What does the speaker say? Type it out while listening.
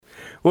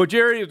Well,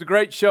 Jerry, it's a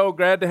great show.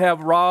 Glad to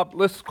have Rob.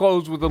 Let's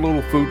close with a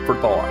little food for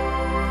thought.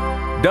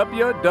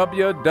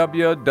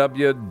 WWWW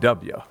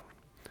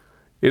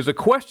is a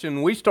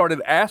question we started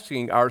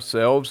asking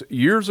ourselves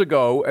years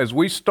ago as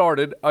we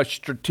started a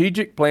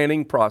strategic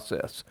planning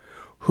process.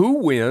 Who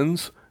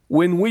wins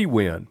when we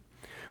win?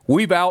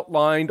 We've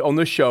outlined on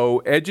the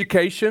show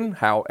education,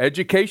 how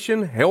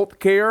education,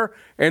 healthcare,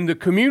 and the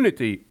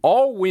community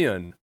all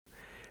win,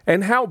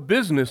 and how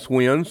business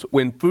wins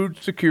when food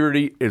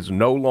security is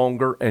no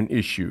longer an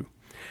issue.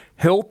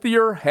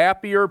 Healthier,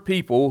 happier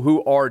people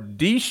who are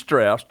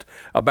de-stressed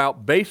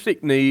about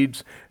basic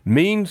needs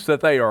means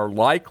that they are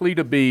likely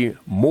to be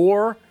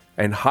more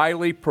and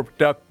highly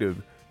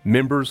productive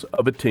members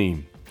of a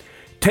team.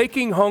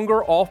 Taking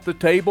hunger off the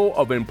table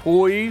of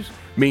employees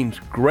means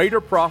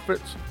greater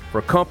profits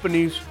for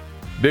companies,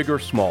 big or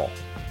small.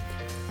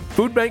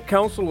 Food Bank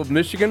Council of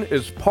Michigan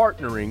is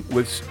partnering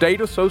with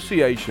state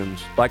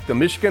associations like the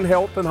Michigan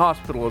Health and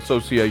Hospital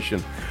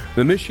Association,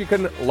 the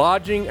Michigan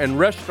Lodging and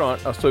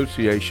Restaurant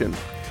Association,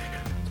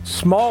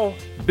 Small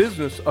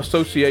Business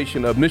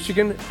Association of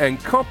Michigan, and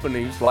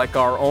companies like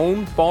our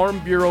own Farm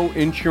Bureau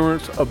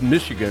Insurance of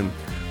Michigan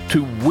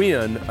to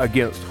win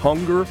against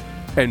hunger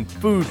and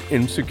food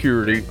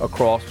insecurity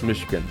across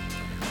Michigan.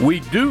 We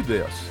do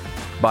this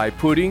by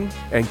putting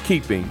and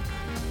keeping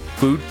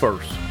food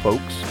first,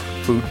 folks.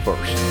 Food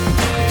first.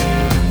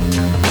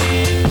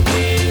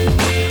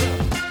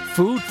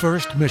 Food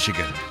First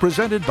Michigan,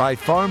 presented by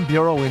Farm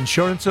Bureau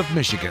Insurance of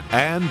Michigan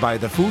and by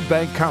the Food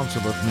Bank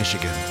Council of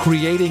Michigan,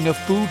 creating a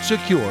food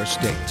secure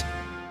state.